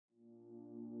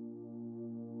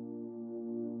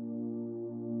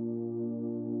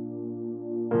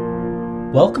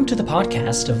Welcome to the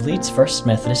podcast of Leeds First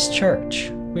Methodist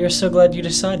Church. We are so glad you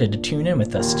decided to tune in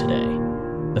with us today.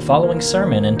 The following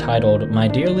sermon, entitled My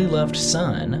Dearly Loved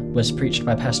Son, was preached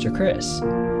by Pastor Chris.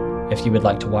 If you would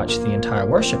like to watch the entire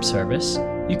worship service,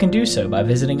 you can do so by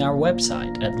visiting our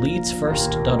website at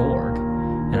leedsfirst.org,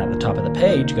 and at the top of the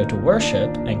page, go to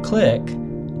Worship and click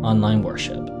Online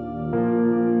Worship.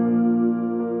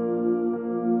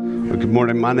 Well, good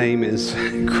morning. My name is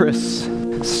Chris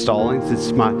Stallings.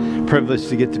 It's my privilege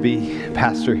to get to be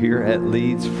pastor here at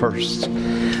Leeds First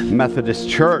Methodist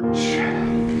Church.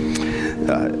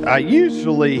 I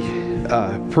usually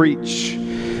preach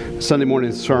Sunday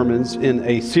morning sermons in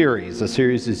a series. A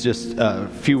series is just a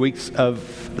few weeks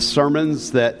of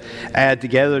sermons that add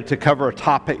together to cover a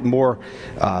topic more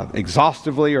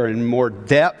exhaustively or in more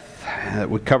depth.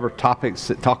 We cover topics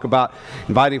that talk about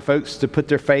inviting folks to put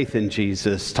their faith in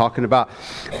Jesus, talking about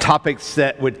topics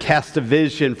that would cast a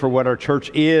vision for what our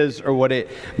church is or what it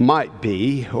might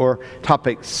be, or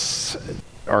topics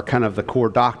are kind of the core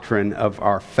doctrine of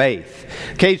our faith.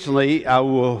 Occasionally, I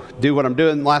will do what I'm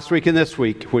doing last week and this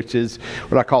week, which is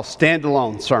what I call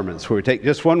standalone sermons, where we take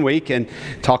just one week and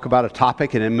talk about a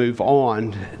topic and then move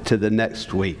on to the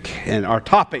next week. And our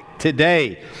topic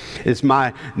today is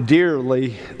my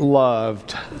dearly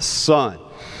loved son.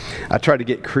 I tried to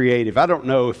get creative. I don't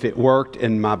know if it worked,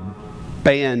 and my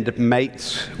band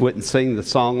mates wouldn't sing the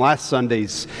song. Last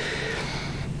Sunday's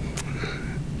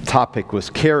topic was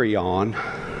Carry On,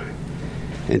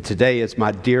 and today is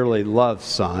My Dearly Loved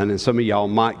Son. And some of y'all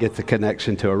might get the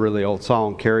connection to a really old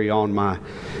song, Carry On My...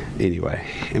 Anyway,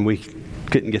 and we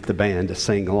couldn't get the band to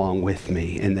sing along with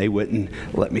me, and they wouldn't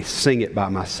let me sing it by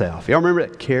myself. Y'all remember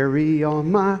that? Carry on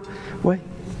my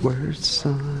wayward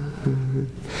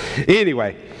son.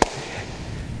 Anyway,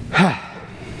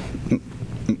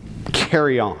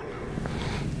 carry on,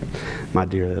 my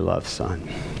dearly loved son.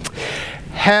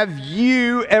 Have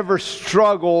you ever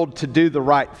struggled to do the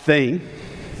right thing?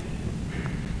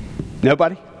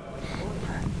 Nobody?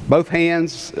 Both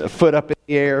hands, foot up in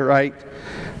the air, right?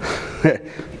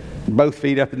 Both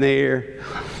feet up in the air.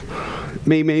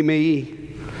 Me,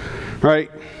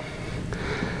 right?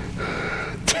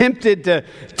 Tempted to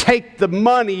take the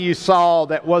money you saw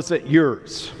that wasn't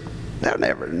yours. They'll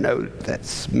never know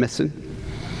that's missing.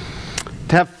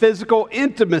 To have physical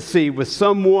intimacy with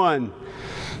someone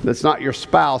that's not your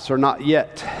spouse or not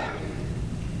yet.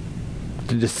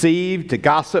 To deceive, to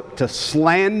gossip, to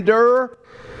slander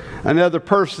another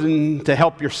person to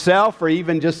help yourself, or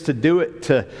even just to do it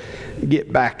to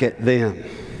get back at them.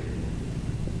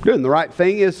 Doing the right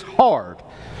thing is hard.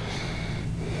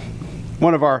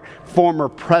 One of our former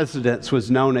presidents was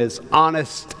known as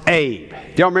Honest Abe.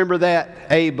 Do y'all remember that?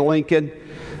 Abe Lincoln,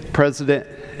 president.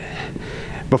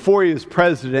 Before he was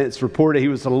president, it's reported he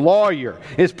was a lawyer.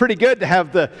 It's pretty good to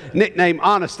have the nickname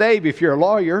Honest Abe if you're a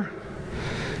lawyer.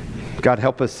 God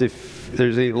help us if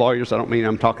there's any lawyers. I don't mean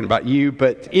I'm talking about you,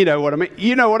 but you know what I mean.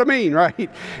 You know what I mean, right?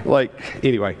 Like,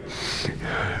 anyway.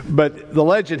 But the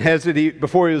legend has it,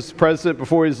 before he was president,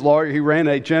 before he was a lawyer, he ran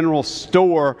a general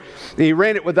store. And he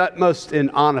ran it with utmost in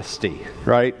honesty,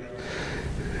 right?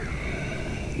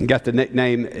 Got the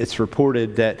nickname. It's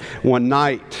reported that one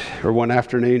night or one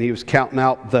afternoon he was counting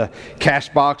out the cash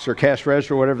box or cash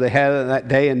register or whatever they had that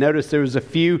day, and noticed there was a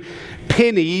few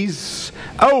pennies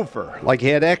over, like he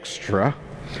had extra.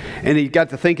 And he got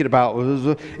to thinking about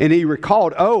it, and he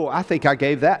recalled, oh, I think I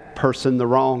gave that person the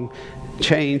wrong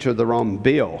change or the wrong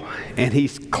bill. And he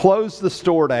closed the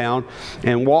store down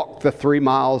and walked the 3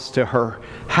 miles to her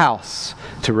house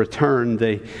to return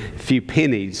the few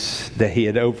pennies that he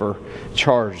had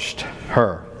overcharged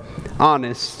her.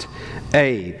 Honest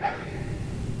Abe.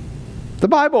 The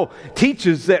Bible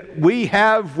teaches that we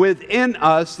have within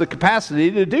us the capacity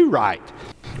to do right.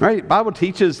 Right? The Bible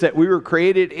teaches that we were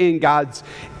created in God's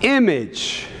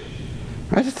image.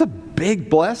 Right? It's a big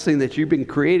blessing that you've been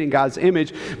created in God's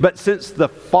image. But since the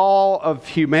fall of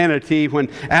humanity,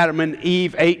 when Adam and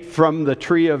Eve ate from the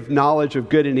tree of knowledge of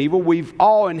good and evil, we've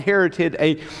all inherited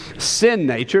a sin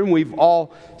nature, and we've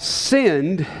all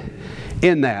sinned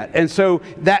in that. And so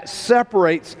that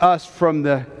separates us from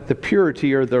the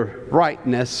purity or the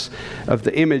rightness of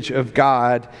the image of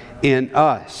God in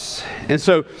us. And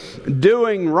so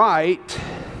doing right,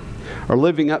 or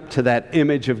living up to that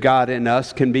image of God in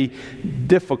us, can be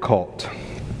difficult,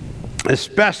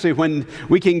 especially when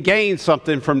we can gain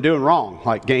something from doing wrong,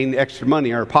 like gain extra money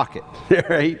in our pocket,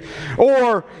 right?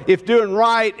 Or if doing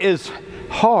right is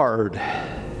hard,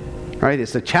 right?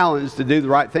 It's a challenge to do the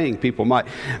right thing. People might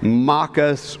mock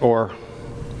us, or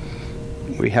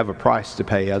we have a price to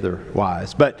pay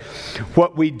otherwise. But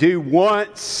what we do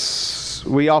once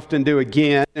once, we often do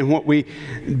again, and what we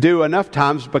do enough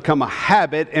times become a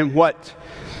habit, and what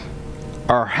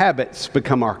our habits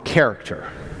become our character,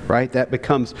 right? That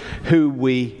becomes who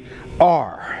we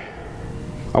are.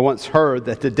 I once heard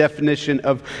that the definition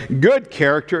of good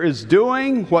character is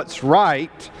doing what's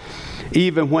right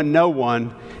even when no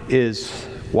one is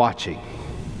watching.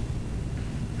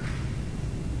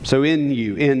 So in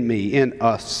you, in me, in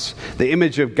us, the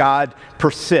image of God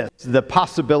persists. The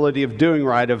possibility of doing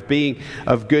right, of being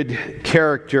of good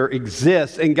character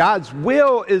exists. And God's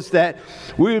will is that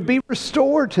we would be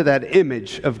restored to that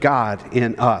image of God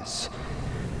in us.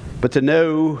 But to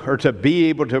know, or to be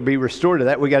able to be restored to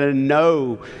that, we got to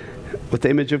know what the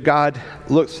image of God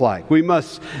looks like. We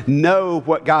must know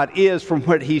what God is from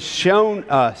what He's shown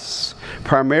us,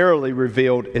 primarily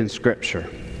revealed in Scripture.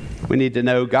 We need to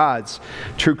know God's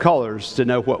true colors to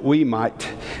know what we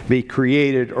might be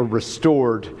created or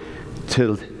restored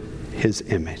to His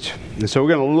image. And so we're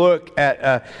going to look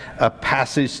at a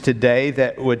passage today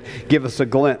that would give us a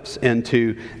glimpse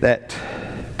into that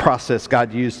process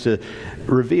God used to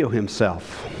reveal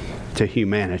Himself to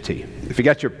humanity. If you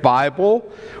got your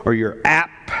Bible or your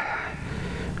app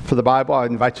for the Bible, I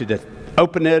invite you to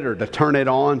open it or to turn it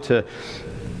on to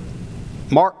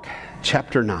Mark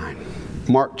chapter 9.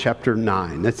 Mark chapter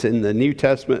 9. That's in the New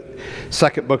Testament,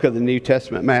 second book of the New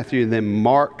Testament, Matthew, and then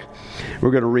Mark.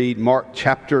 We're going to read Mark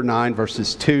chapter 9,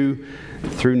 verses 2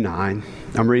 through 9.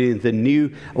 I'm reading the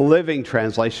New Living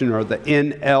Translation, or the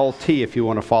NLT, if you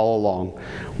want to follow along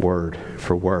word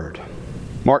for word.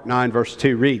 Mark 9, verse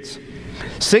 2 reads,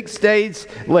 6 days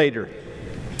later,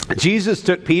 Jesus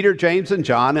took Peter, James, and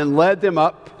John and led them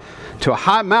up to a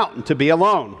high mountain to be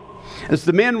alone. As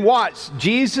the men watched,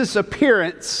 Jesus'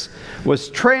 appearance was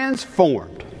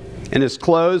transformed, and His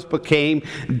clothes became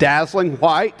dazzling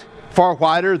white, far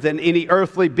whiter than any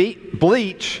earthly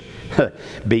bleach.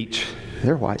 Beach.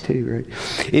 They're white too,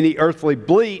 right? Any earthly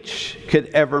bleach could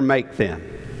ever make them.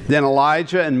 Then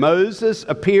Elijah and Moses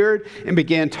appeared and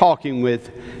began talking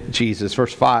with Jesus.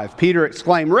 Verse 5, Peter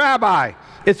exclaimed, Rabbi,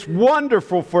 it's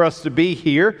wonderful for us to be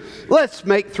here. Let's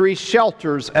make 3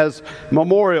 shelters as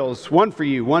memorials, one for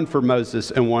you, one for Moses,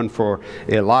 and one for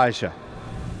Elijah.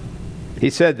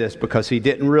 He said this because he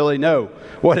didn't really know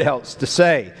what else to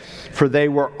say, for they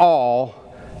were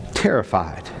all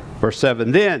terrified. Verse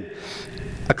 7, then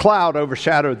a cloud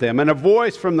overshadowed them, and a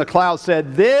voice from the cloud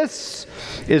said, This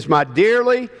is my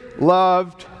dearly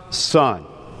loved Son.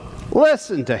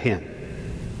 Listen to Him.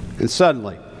 And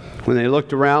suddenly, when they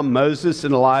looked around, Moses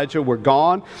and Elijah were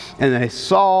gone, and they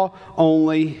saw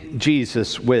only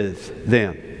Jesus with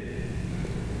them.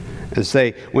 As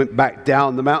they went back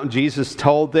down the mountain, Jesus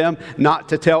told them not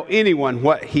to tell anyone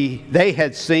what they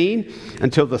had seen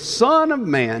until the Son of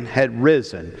Man had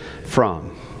risen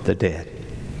from the dead.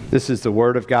 This is the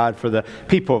word of God for the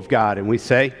people of God, and we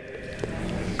say,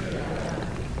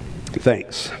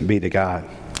 thanks be to God.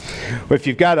 Well, if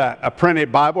you've got a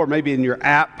printed Bible, or maybe in your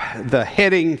app, the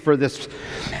heading for this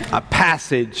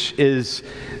passage is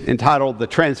entitled The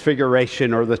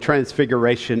Transfiguration, or the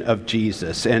Transfiguration of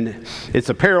Jesus. And it's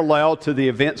a parallel to the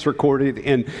events recorded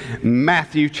in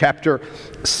Matthew chapter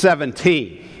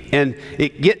 17. And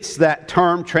it gets that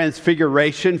term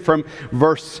transfiguration from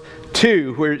verse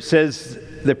 2, where it says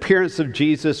the appearance of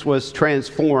Jesus was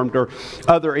transformed, or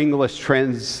other English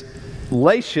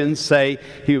translations say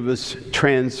He was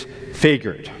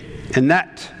transfigured. And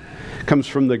that comes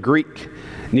from the Greek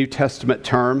New Testament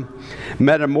term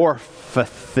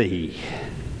metamorphathy.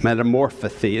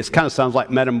 Metamorphathy. It kind of sounds like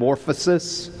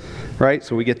metamorphosis, right?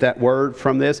 So we get that word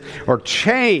from this. Or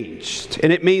changed.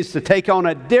 And it means to take on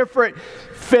a different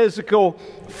physical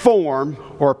form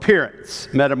or appearance.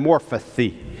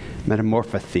 Metamorphathy.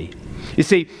 Metamorphathy. You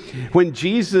see, when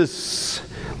Jesus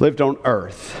lived on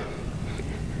earth,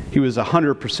 He was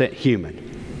 100% human.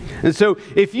 And so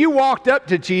if you walked up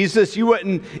to Jesus, you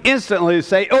wouldn't instantly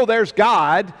say, oh, there's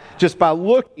God, just by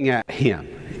looking at Him.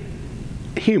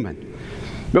 Human.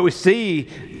 But we see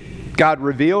God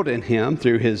revealed in Him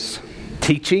through His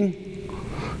teaching,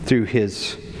 through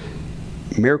His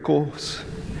miracles,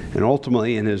 and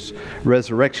ultimately in His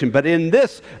resurrection. But in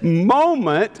this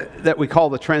moment that we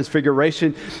call the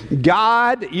Transfiguration,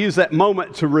 God used that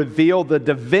moment to reveal the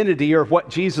divinity, or what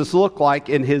Jesus looked like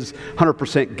in His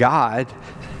 100% God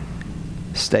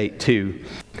state, to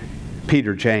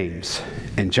Peter, James,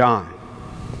 and John.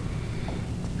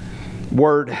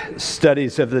 Word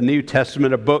Studies of the New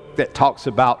Testament, a book that talks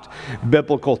about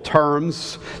biblical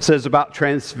terms, says about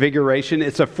transfiguration,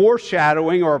 it's a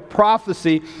foreshadowing or a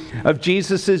prophecy of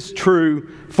Jesus' true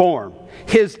form.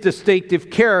 His distinctive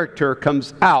character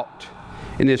comes out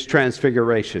in his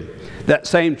transfiguration. That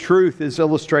same truth is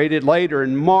illustrated later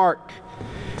in Mark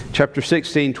chapter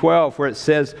 16:12, where it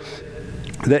says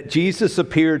that Jesus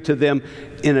appeared to them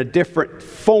in a different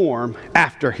form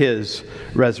after his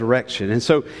resurrection. And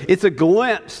so it's a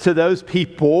glimpse to those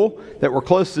people that were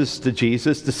closest to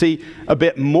Jesus to see a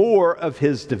bit more of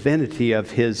his divinity, of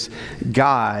his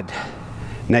God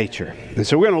nature. And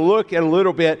so we're going to look at a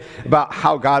little bit about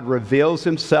how God reveals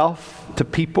himself to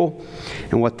people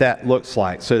and what that looks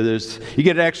like. So you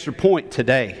get an extra point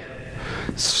today.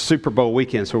 Super Bowl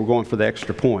weekend, so we're going for the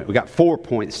extra point. We got 4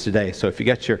 points today. So if you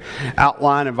got your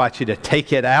outline, I invite you to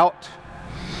take it out.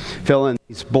 Fill in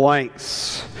these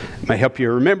blanks. It may help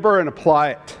you remember and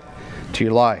apply it to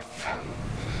your life.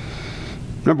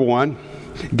 Number 1,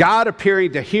 God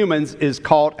appearing to humans is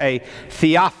called a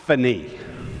theophany.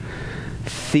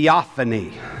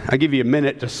 Theophany. I'll give you a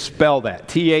minute to spell that.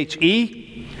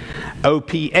 Theophany.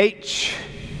 Theophany.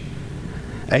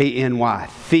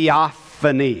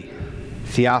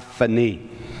 Theophany.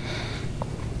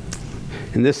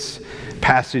 In this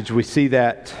passage, we see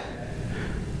that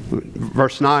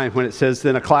verse 9, when it says,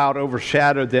 "Then a cloud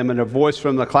overshadowed them, and a voice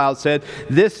from the cloud said,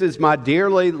 'This is my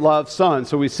dearly loved Son.'"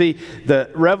 So we see the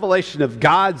revelation of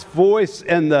God's voice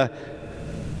and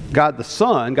God the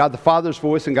Son, God the Father's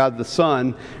voice and God the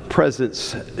Son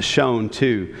presence shown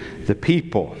to the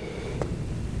people.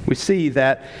 We see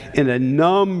that in a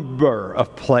number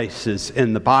of places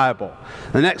in the Bible.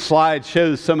 The next slide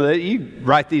shows some of that. You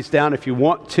write these down if you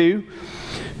want to,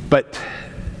 but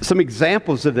some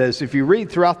examples of this. If you read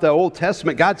throughout the Old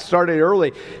Testament, God started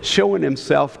early showing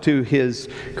himself to his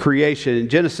creation. In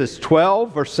Genesis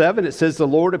 12, verse 7, it says, "The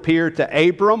Lord appeared to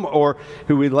Abram," or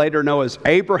who we later know as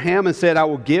Abraham, and said, "I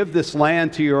will give this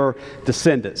land to your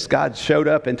descendants." God showed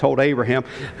up and told Abraham,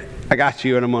 "I got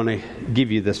you, and I'm going to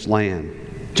give you this land."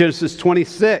 Genesis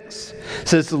 26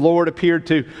 says, "The Lord appeared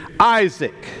to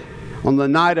Isaac on the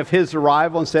night of his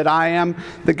arrival and said, 'I am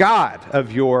the God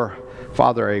of your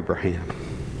father Abraham.'"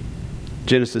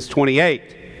 Genesis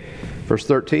 28, verse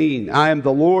 13, "I am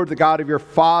the Lord, the God of your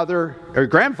father, or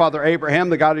grandfather Abraham,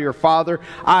 the God of your father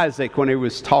Isaac," when he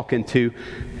was talking to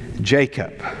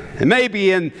Jacob. And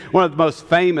maybe in one of the most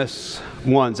famous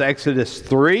ones, Exodus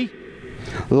 3,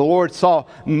 the Lord saw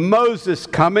Moses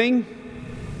coming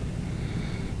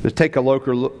to take a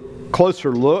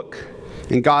closer look,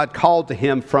 and God called to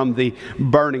him from the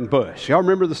burning bush. Y'all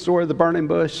remember the story of the burning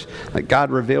bush? Like God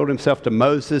revealed himself to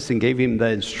Moses and gave him the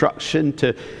instruction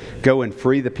to go and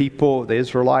free the people, the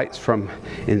Israelites, from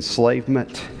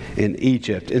enslavement in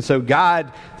Egypt. And so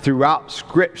God, throughout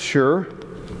Scripture,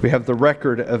 we have the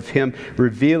record of him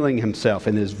revealing himself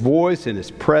in his voice, in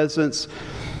his presence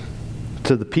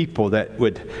to the people that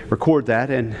would record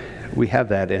that, and we have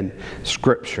that in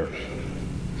Scripture.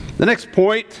 The next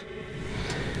point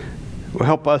will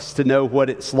help us to know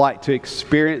what it's like to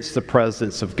experience the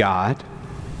presence of God,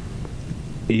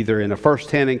 either in a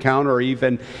first-hand encounter or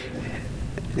even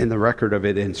in the record of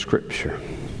it in Scripture,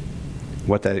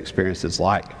 what that experience is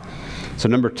like. So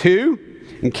number 2,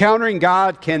 encountering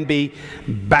God can be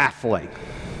baffling.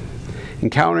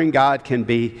 Encountering God can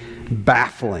be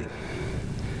baffling.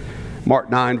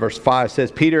 Mark 9, verse 5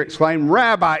 says, Peter exclaimed,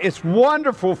 "Rabbi, it's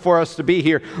wonderful for us to be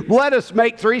here. Let us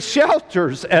make 3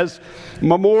 shelters as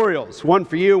memorials, one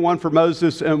for you, one for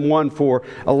Moses, and one for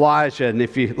Elijah." And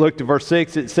if you look to verse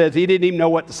 6, it says he didn't even know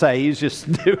what to say. He's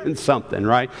just doing something,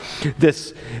 right?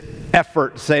 This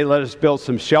effort to say, "Let us build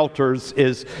some shelters,"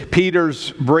 is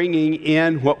Peter's bringing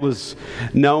in what was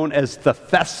known as the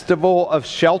Festival of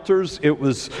Shelters. It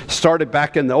was started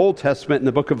back in the Old Testament in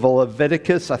the book of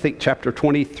Leviticus, I think chapter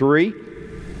 23,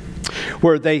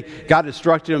 where God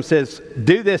instructed them, says,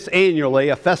 do this annually,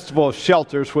 a festival of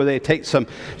shelters, where they take some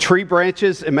tree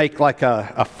branches and make like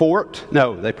a fort.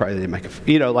 No, they probably didn't make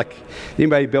like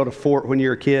anybody build a fort when you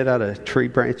were a kid out of tree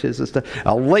branches and stuff?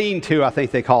 A lean-to, I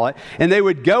think they call it. And they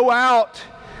would go out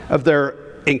of their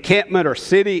encampment or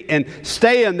city and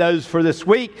stay in those for this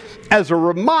week as a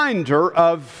reminder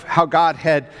of how God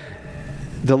had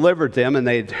delivered them, and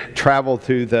they'd traveled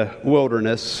through the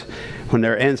wilderness when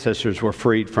their ancestors were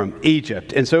freed from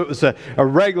Egypt. And so it was a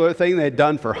regular thing they'd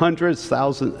done for hundreds,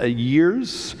 thousands of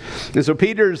years. And so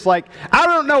Peter's like, I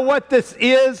don't know what this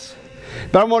is,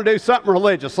 but I'm going to do something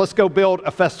religious. Let's go build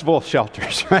a festival of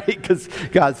shelters, right? Because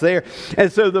God's there.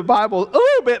 And so the Bible, a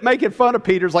little bit making fun of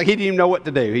Peter's, like he didn't even know what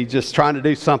to do. He's just trying to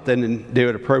do something and do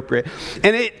it appropriate.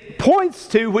 And it points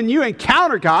to when you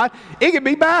encounter God, it can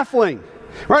be baffling,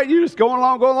 right? You're just going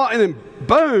along, and then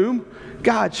boom,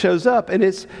 God shows up. And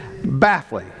it's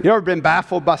baffling. You ever been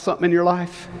baffled by something in your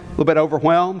life? A little bit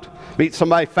overwhelmed? Meet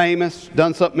somebody famous,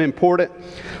 done something important?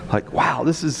 Like, wow,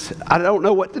 I don't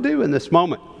know what to do in this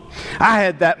moment. I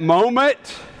had that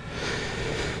moment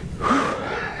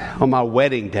on my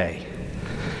wedding day.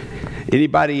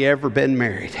 Anybody ever been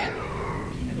married?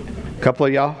 A couple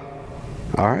of y'all?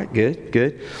 All right,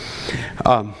 good.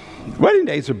 Wedding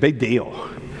days are a big deal.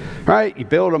 Right? You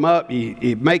build them up,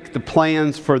 you make the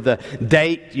plans for the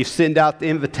date, you send out the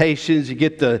invitations, you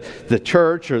get the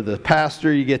church or the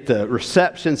pastor, you get the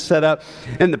reception set up.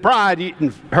 And the bride,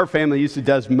 her family usually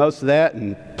does most of that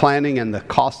and planning and the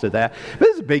cost of that. But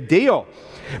it's a big deal.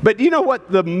 But you know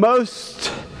what the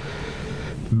most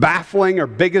baffling or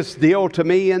biggest deal to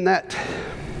me in that?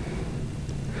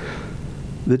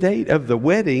 The date of the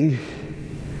wedding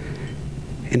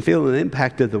and feeling the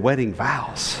impact of the wedding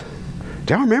vows.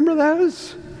 Do y'all remember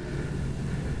those?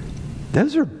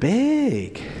 Those are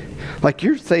big. Like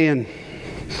you're saying,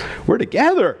 we're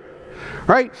together,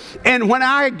 right? And when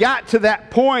I got to that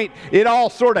point, it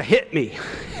all sort of hit me.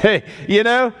 You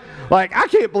know? Like, I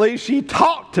can't believe she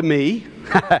talked to me,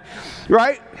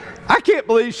 right? I can't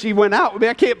believe she went out with me.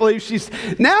 I can't believe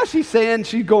now she's saying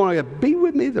she's going to be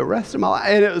with me the rest of my life.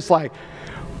 And it was like,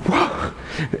 whoa,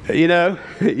 you know,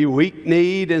 you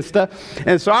weak-kneed and stuff.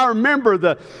 And so I remember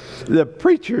the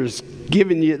preachers you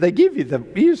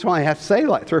just only have to say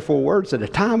like 3 or 4 words at a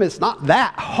time. It's not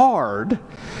that hard,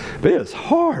 but it was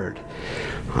hard.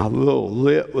 My little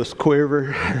lip was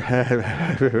quivering.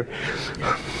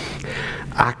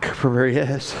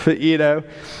 You know.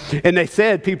 And they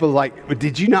said, people like,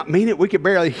 did you not mean it? We could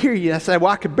barely hear you. I said,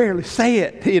 well, I could barely say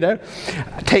it, you know.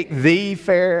 Take thee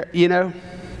fair, you know.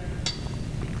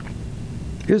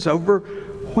 It was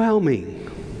overwhelming.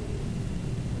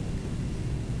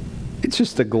 It's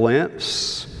just a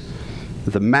glimpse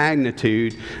of the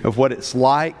magnitude of what it's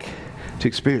like to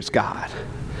experience God.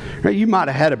 Right? You might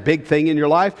have had a big thing in your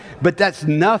life, but that's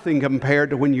nothing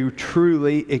compared to when you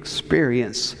truly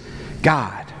experience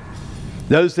God.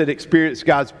 Those that experience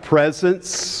God's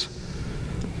presence,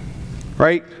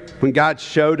 right? When God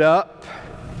showed up,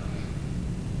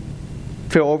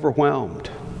 feel overwhelmed.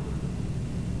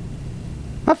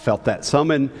 I felt that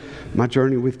some in my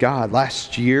journey with God.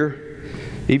 Last year,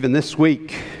 even this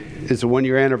week, is the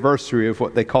 1-year anniversary of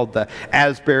what they called the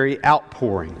Asbury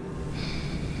Outpouring.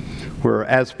 Where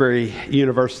Asbury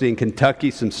University in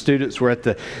Kentucky, some students were at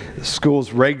the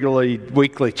school's regularly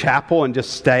weekly chapel and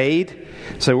just stayed.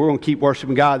 So we're going to keep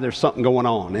worshiping God. There's something going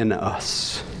on in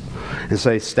us. And so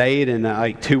they stayed, and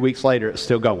like 2 weeks later, it's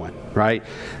still going, right?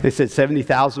 They said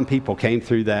 70,000 people came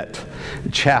through that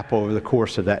chapel over the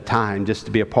course of that time just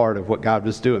to be a part of what God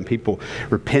was doing. People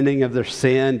repenting of their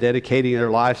sin, dedicating their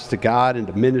lives to God and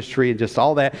to ministry and just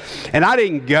all that. And I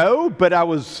didn't go, but I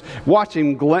was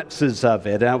watching glimpses of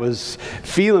it. And I was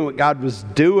feeling what God was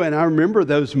doing. I remember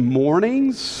those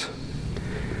mornings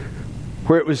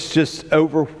where it was just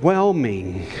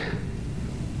overwhelming.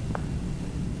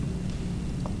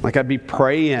 Like I'd be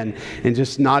praying and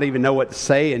just not even know what to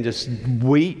say and just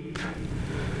weep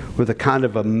with a kind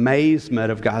of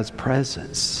amazement of God's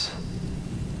presence.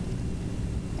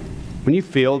 When you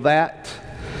feel that,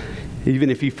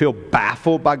 even if you feel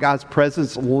baffled by God's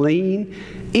presence, lean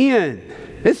in.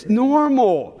 It's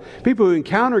normal. People who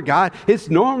encounter God, it's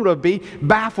normal to be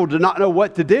baffled, to not know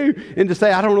what to do, and to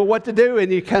say, I don't know what to do,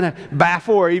 and you kind of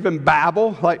baffle or even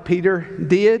babble like Peter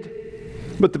did.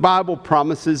 But the Bible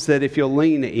promises that if you'll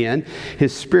lean in,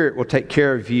 His Spirit will take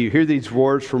care of you. Hear these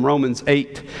words from Romans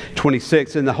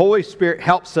 8:26. And the Holy Spirit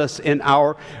helps us in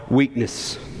our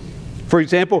weakness. For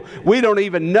example, we don't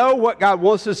even know what God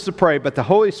wants us to pray, but the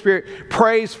Holy Spirit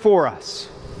prays for us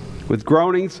with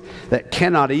groanings that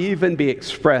cannot even be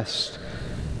expressed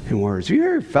in words. Have you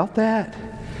ever felt that?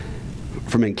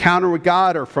 From encounter with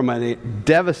God or from a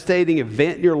devastating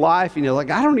event in your life, and you're like,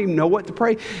 I don't even know what to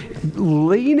pray.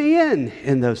 Lean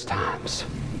in those times.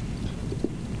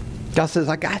 God says,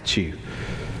 I got you.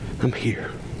 I'm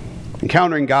here.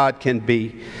 Encountering God can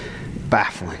be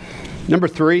baffling. Number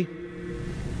 3,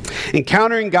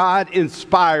 encountering God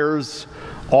inspires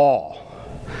awe.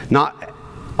 Not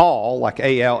all like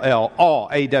A-L-L, awe,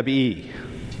 A-W-E.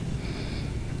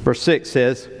 Verse 6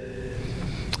 says,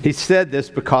 he said this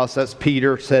because, that's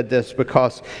Peter said this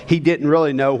because he didn't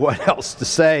really know what else to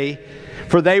say,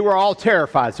 for they were all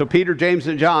terrified. So Peter, James,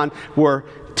 and John were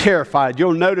terrified.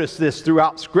 You'll notice this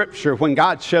throughout Scripture. When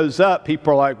God shows up,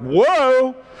 people are like,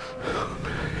 whoa!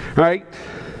 Right?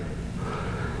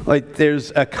 Like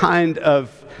there's a kind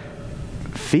of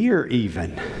fear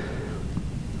even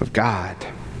of God.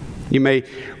 You may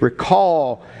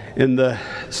recall in the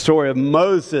story of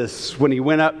Moses when he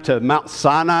went up to Mount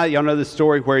Sinai. Y'all know the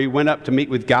story where he went up to meet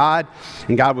with God,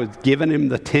 and God was giving him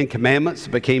the 10 Commandments.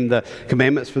 It became the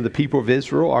commandments for the people of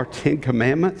Israel, our 10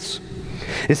 Commandments.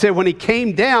 It said when he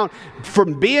came down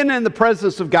from being in the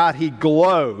presence of God, he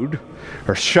glowed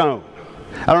or shone.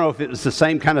 I don't know if it was the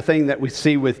same kind of thing that we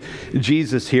see with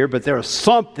Jesus here, but there was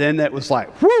something that was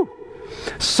like, whoo!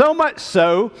 So much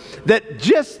so that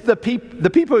just the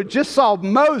people who just saw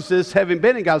Moses having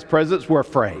been in God's presence were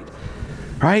afraid,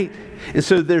 right? And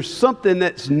so there's something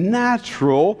that's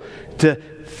natural to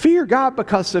fear God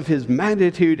because of his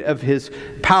magnitude of his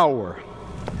power.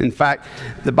 In fact,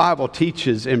 the Bible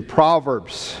teaches in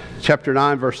Proverbs chapter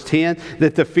 9, verse 10,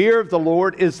 that the fear of the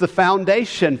Lord is the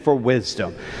foundation for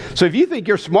wisdom. So if you think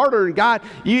you're smarter than God,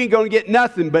 you ain't going to get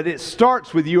nothing, but it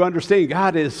starts with you understanding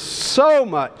God is so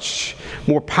much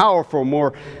more powerful,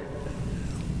 more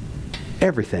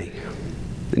everything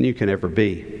than you can ever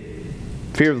be.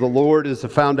 Fear of the Lord is the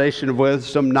foundation of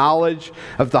wisdom. Knowledge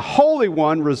of the Holy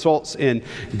One results in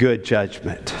good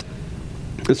judgment.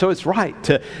 And so it's right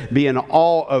to be in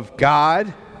awe of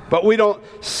God, but we don't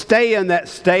stay in that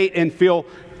state and feel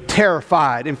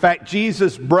terrified. In fact,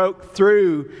 Jesus broke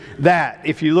through that.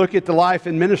 If you look at the life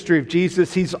and ministry of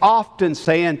Jesus, he's often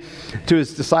saying to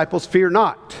his disciples, fear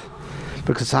not,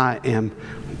 because I am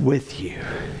with you.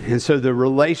 And so the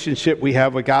relationship we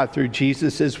have with God through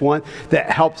Jesus is one that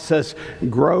helps us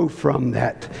grow from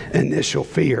that initial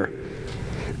fear.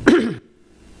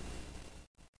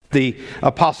 The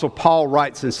Apostle Paul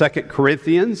writes in 2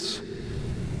 Corinthians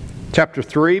chapter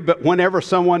 3, but whenever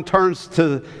someone turns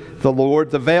to the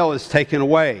Lord, the veil is taken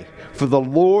away. For the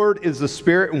Lord is the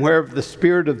Spirit, and wherever the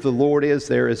Spirit of the Lord is,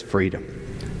 there is freedom.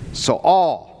 So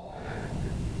all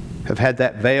have had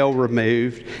that veil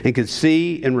removed and can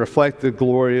see and reflect the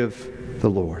glory of the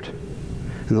Lord.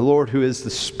 And the Lord, who is the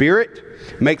Spirit,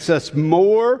 makes us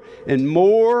more and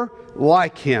more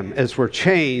like him as we're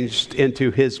changed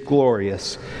into his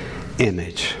glorious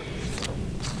image.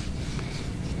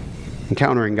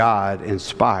 Encountering God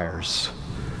inspires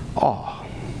awe.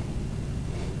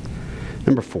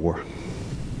 Number 4.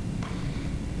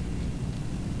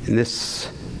 In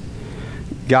this,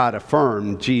 God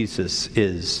affirmed Jesus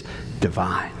is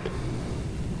divine.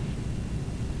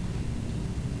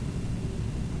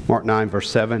 Mark 9, verse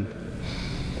 7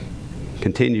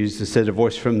 continues. It said, a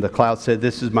voice from the cloud said,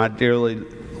 this is my dearly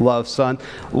loved Son.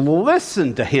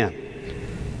 Listen to him.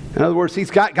 In other words,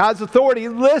 he's got God's authority.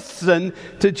 Listen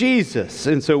to Jesus.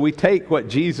 And so we take what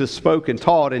Jesus spoke and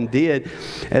taught and did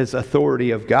as authority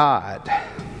of God.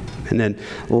 And then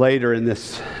later in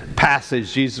this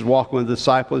passage, Jesus walked with the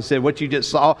disciples and said, what you just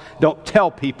saw, don't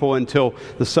tell people until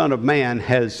the Son of Man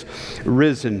has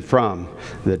risen from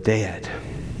the dead.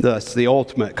 Thus, the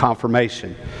ultimate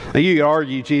confirmation. Now, you could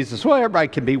argue Jesus, well, everybody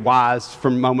can be wise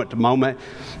from moment to moment.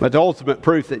 But the ultimate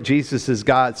proof that Jesus is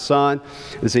God's Son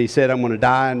is he said, I'm going to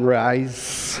die and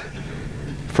rise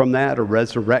from that or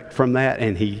resurrect from that.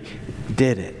 And he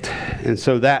did it. And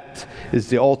so that is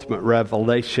the ultimate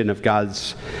revelation of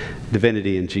God's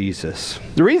divinity in Jesus.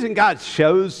 The reason God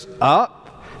shows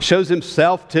up, shows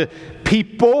himself to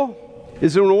people,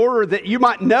 is in order that you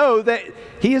might know that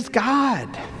he is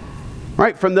God.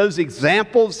 Right, from those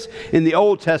examples in the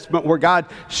Old Testament where God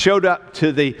showed up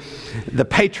to the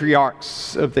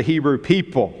patriarchs of the Hebrew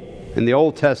people in the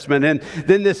Old Testament. And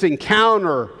then this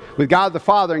encounter with God the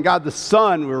Father and God the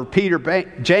Son, where Peter,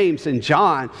 James, and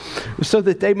John, so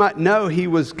that they might know he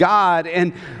was God.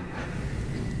 And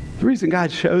the reason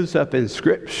God shows up in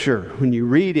Scripture, when you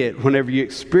read it, whenever you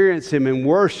experience him in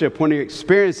worship, when you're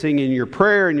experiencing in your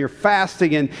prayer and your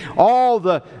fasting and all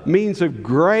the means of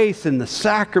grace and the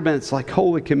sacraments like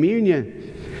Holy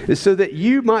Communion, is so that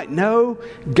you might know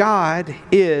God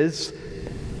is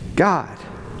God.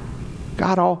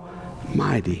 God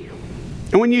Almighty.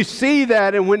 And when you see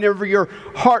that and whenever your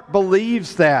heart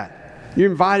believes that, you're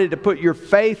invited to put your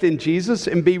faith in Jesus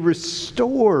and be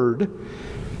restored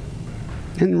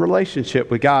in relationship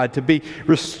with God, to be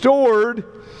restored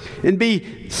and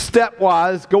be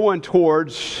stepwise going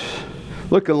towards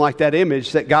looking like that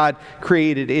image that God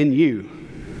created in you,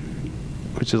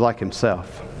 which is like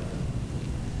himself.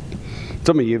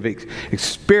 Some of you have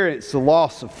experienced the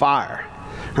loss of fire.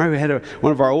 Right, we had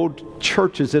one of our old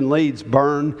churches in Leeds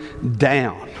burn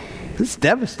down. It's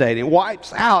devastating. It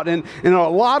wipes out. And in a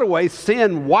lot of ways,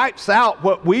 sin wipes out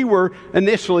what we were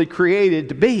initially created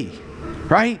to be.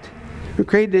 Right? We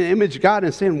created an image of God,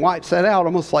 and sin wipes that out,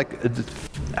 almost like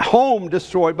a home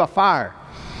destroyed by fire.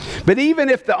 But even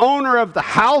if the owner of the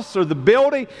house or the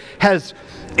building has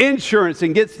insurance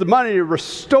and gets the money to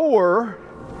restore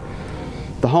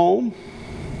the home,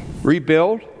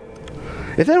 rebuild,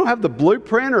 if they don't have the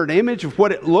blueprint or an image of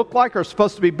what it looked like or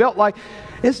supposed to be built like,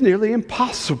 it's nearly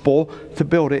impossible to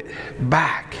build it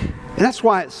back. And that's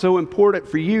why it's so important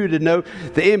for you to know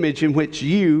the image in which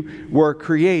you were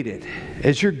created.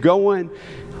 As you're going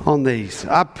on these,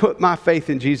 I put my faith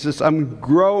in Jesus. I'm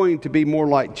growing to be more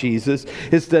like Jesus.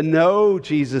 Is to know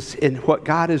Jesus in what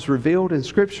God has revealed in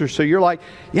Scripture. So you're like,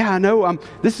 yeah, I know.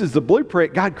 This is the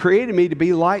blueprint. God created me to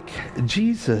be like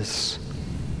Jesus.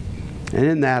 And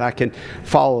in that, I can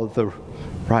follow the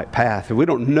right path. If we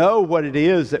don't know what it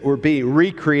is that we're being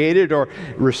recreated or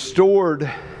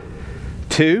restored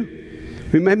to,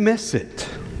 we may miss it.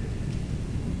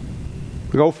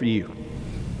 The goal for you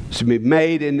is to be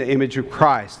made in the image of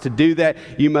Christ. To do that,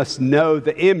 you must know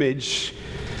the image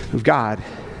of God.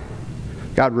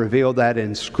 God revealed that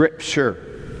in Scripture.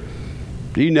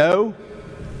 Do you know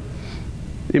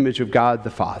the image of God the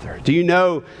Father? Do you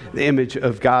know the image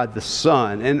of God the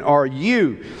Son? And are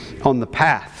you on the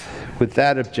path with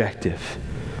that objective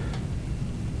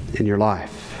in your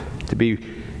life, to be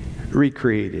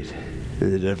recreated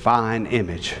in the divine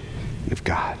image of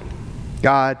God?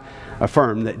 God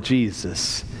affirmed that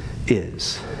Jesus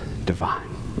is divine.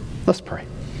 Let's pray.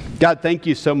 God, thank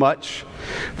you so much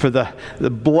for the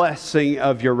blessing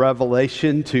of your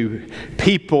revelation to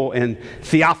people in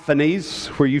theophanies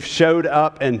where you've showed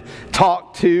up and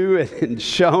talked to and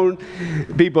shown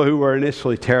people who were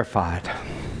initially terrified.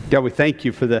 God, we thank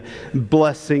you for the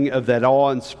blessing of that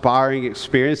awe-inspiring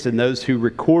experience and those who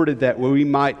recorded that we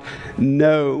might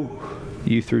know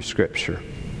you through Scripture.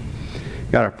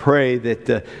 God, I pray that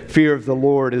the fear of the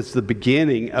Lord is the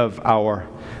beginning of our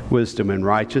wisdom and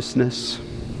righteousness,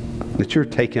 that you're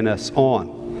taking us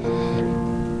on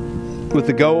with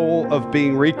the goal of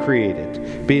being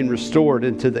recreated, being restored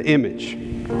into the image,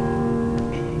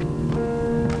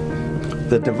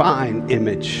 the divine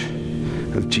image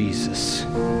of Jesus.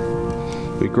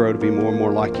 We grow to be more and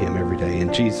more like Him every day.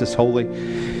 In Jesus' holy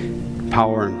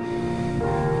power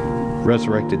and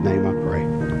resurrected name I pray.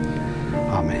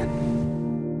 Amen.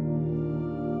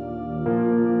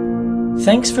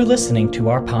 Thanks for listening to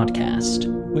our podcast.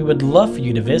 We would love for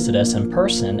you to visit us in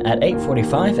person at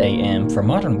 8:45 a.m. for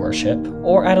modern worship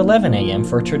or at 11 a.m.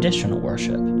 for traditional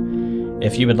worship.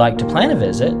 If you would like to plan a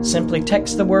visit, simply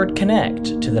text the word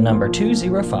CONNECT to the number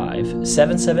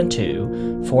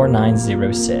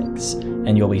 205-772-4906,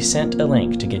 and you'll be sent a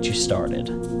link to get you started.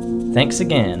 Thanks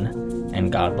again,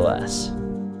 and God bless.